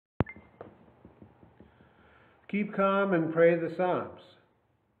Keep calm and pray the Psalms.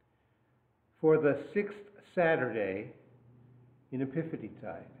 For the 6th Saturday in Epiphany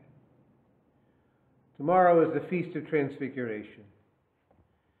tide. Tomorrow is the Feast of Transfiguration,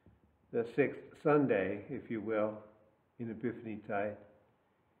 the 6th Sunday, if you will, in Epiphany tide.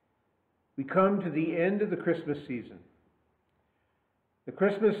 We come to the end of the Christmas season. The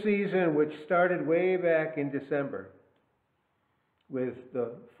Christmas season which started way back in December with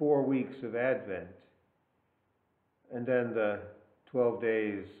the 4 weeks of Advent and then the 12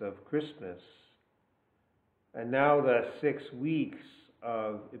 days of Christmas and now the 6 weeks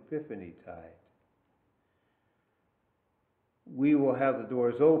of Epiphany tide. We will have the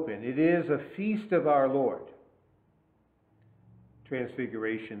doors open. It is a feast of our Lord.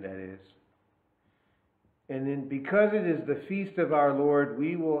 Transfiguration, that is. And then because it is the feast of our Lord,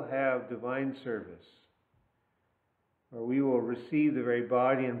 we will have divine service, or we will receive the very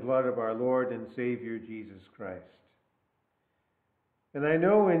body and blood of our Lord and Savior Jesus Christ. And I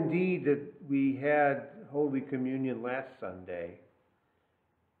know indeed that we had Holy Communion last Sunday,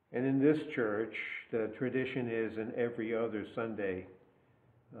 and in this church, the tradition is in every other Sunday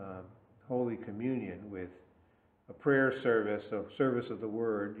Holy Communion with a prayer service, a service of the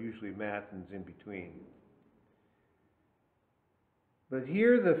Word, usually matins in between. But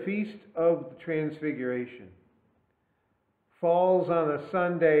here the Feast of the Transfiguration falls on a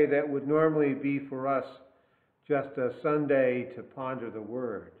Sunday that would normally be for us just a Sunday to ponder the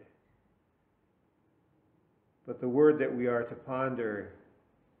Word. But the Word that we are to ponder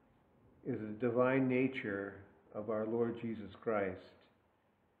is the divine nature of our Lord Jesus Christ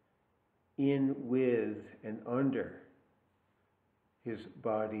in, with, and under his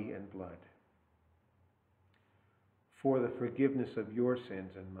body and blood for the forgiveness of your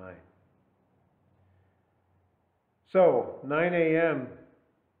sins and mine. So, 9 a.m.,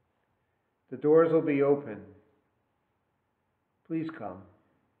 the doors will be open. Please come.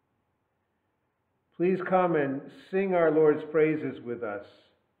 Please come and sing our Lord's praises with us,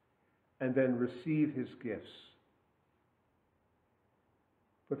 and then receive his gifts.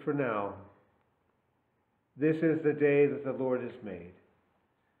 But for now, this is the day that the Lord has made.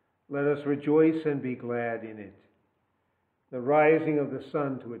 Let us rejoice and be glad in it. The rising of the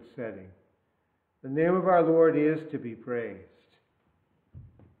sun to its setting. The name of our Lord is to be praised.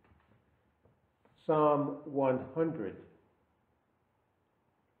 Psalm 100.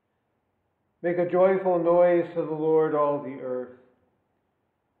 Make a joyful noise to the Lord, all the earth.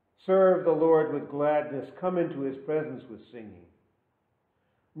 Serve the Lord with gladness. Come into his presence with singing.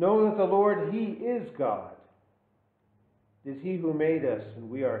 Know that the Lord, he is God. It is he who made us, and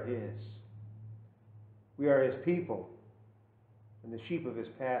we are his. We are his people, and the sheep of his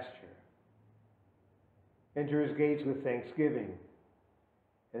pasture. Enter his gates with thanksgiving,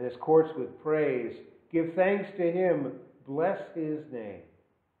 and his courts with praise. Give thanks to him. Bless his name.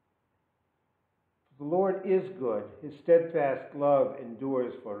 The Lord is good. His steadfast love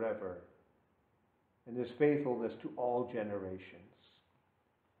endures forever, and his faithfulness to all generations.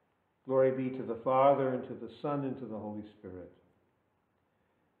 Glory be to the Father, and to the Son, and to the Holy Spirit,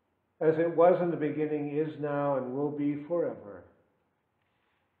 as it was in the beginning, is now, and will be forever.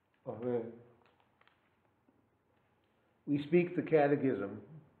 Amen. We speak the Catechism,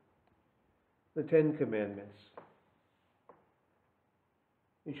 the 10 Commandments.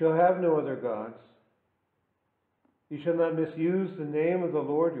 You shall have no other gods. You shall not misuse the name of the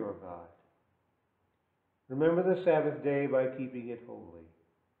Lord your God. Remember the Sabbath day by keeping it holy.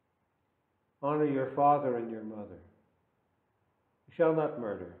 Honor your father and your mother. You shall not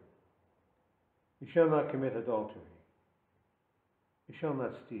murder. You shall not commit adultery. You shall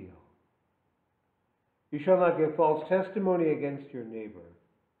not steal. You shall not give false testimony against your neighbor.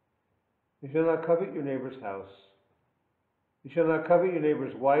 You shall not covet your neighbor's house. You shall not covet your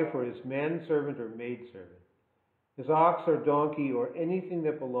neighbor's wife or his manservant or maidservant, his ox or donkey, or anything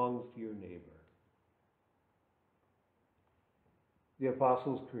that belongs to your neighbor. The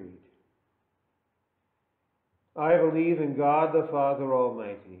Apostles' Creed. I believe in God the Father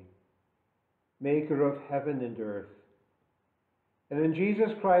Almighty, maker of heaven and earth, and in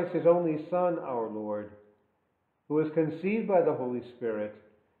Jesus Christ, his only Son, our Lord, who was conceived by the Holy Spirit,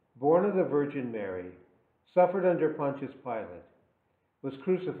 born of the Virgin Mary, suffered under Pontius Pilate, was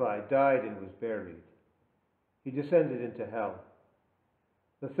crucified, died, and was buried. He descended into hell.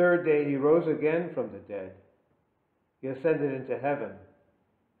 The third day he rose again from the dead. He ascended into heaven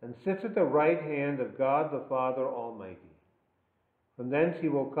and sits at the right hand of God the Father Almighty. From thence he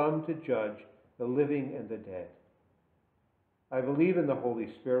will come to judge the living and the dead. I believe in the Holy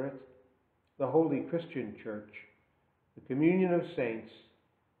Spirit, the holy Christian Church, the communion of saints,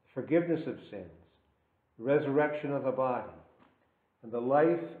 the forgiveness of sins, the resurrection of the body, and the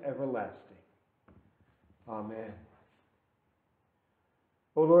life everlasting. Amen.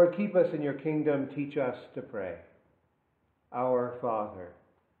 O Lord, keep us in your kingdom. Teach us to pray. Our Father,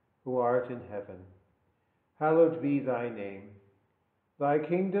 who art in heaven, hallowed be thy name. Thy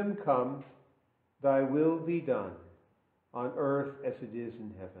kingdom come, thy will be done, on earth as it is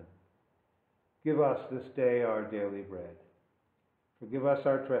in heaven. Give us this day our daily bread. Forgive us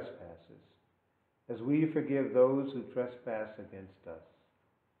our trespasses, as we forgive those who trespass against us.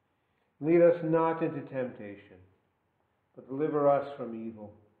 Lead us not into temptation, but deliver us from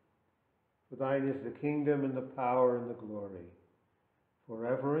evil. For thine is the kingdom and the power and the glory,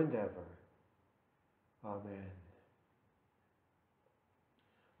 forever and ever. Amen.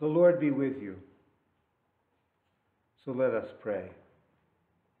 The Lord be with you. So let us pray.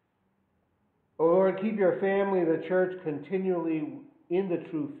 O Lord, keep your family, the church, continually in the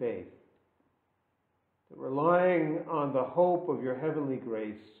true faith, that relying on the hope of your heavenly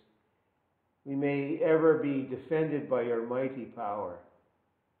grace, we may ever be defended by your mighty power.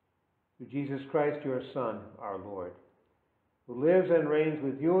 Through Jesus Christ, your Son, our Lord, who lives and reigns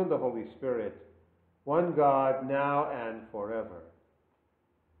with you in the Holy Spirit, one God, now and forever.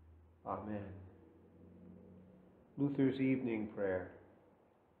 Amen. Luther's Evening Prayer.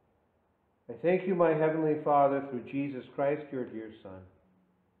 I thank you, my Heavenly Father, through Jesus Christ, your dear Son,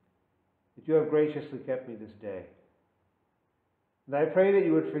 that you have graciously kept me this day. And I pray that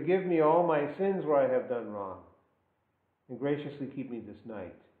you would forgive me all my sins where I have done wrong, and graciously keep me this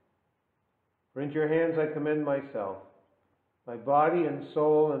night. For into your hands I commend myself, my body and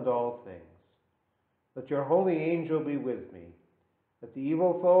soul and all things. Let your holy angel be with me, that the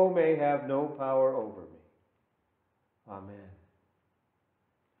evil foe may have no power over me. Amen.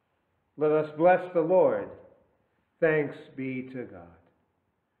 Let us bless the Lord. Thanks be to God.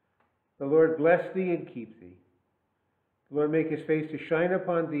 The Lord bless thee and keep thee. The Lord make his face to shine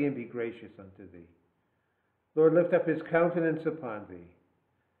upon thee and be gracious unto thee. The Lord lift up his countenance upon thee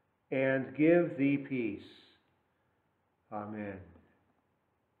and give thee peace. Amen.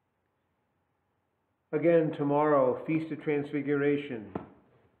 Again, tomorrow, Feast of Transfiguration.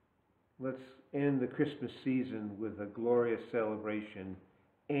 Let's end the Christmas season with a glorious celebration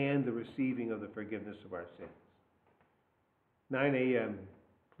and the receiving of the forgiveness of our sins. 9 a.m.,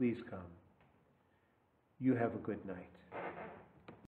 please come. You have a good night.